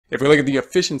If we look at the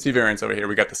efficiency variance over here,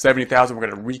 we got the 70,000. We're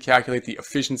going to recalculate the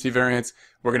efficiency variance.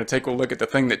 We're going to take a look at the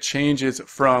thing that changes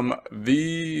from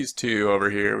these two over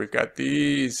here. We've got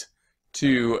these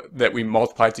two that we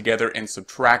multiplied together and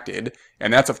subtracted,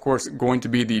 and that's of course going to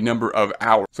be the number of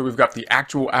hours. So we've got the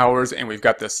actual hours and we've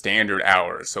got the standard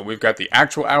hours. So we've got the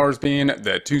actual hours being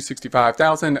the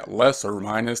 265,000 less or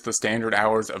minus the standard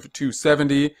hours of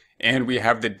 270, and we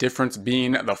have the difference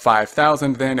being the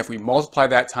 5,000. Then if we multiply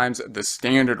that times the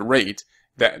standard rate,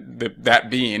 that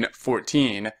being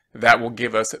 14, that will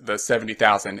give us the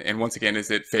 70,000. And once again, is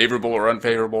it favorable or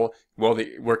unfavorable? Well,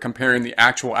 we're comparing the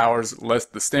actual hours less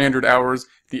the standard hours.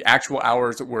 The actual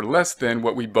hours were less than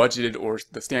what we budgeted or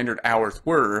the standard hours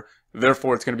were.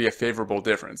 Therefore, it's going to be a favorable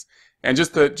difference. And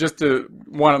just to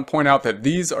want to point out that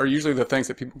these are usually the things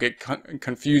that people get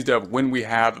confused of when we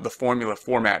have the formula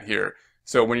format here.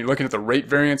 So when you're looking at the rate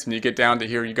variance and you get down to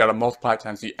here, you got to multiply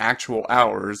times the actual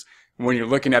hours. When you're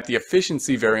looking at the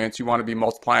efficiency variance, you want to be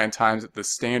multiplying times the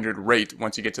standard rate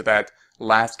once you get to that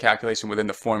last calculation within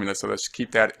the formula. So let's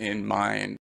keep that in mind.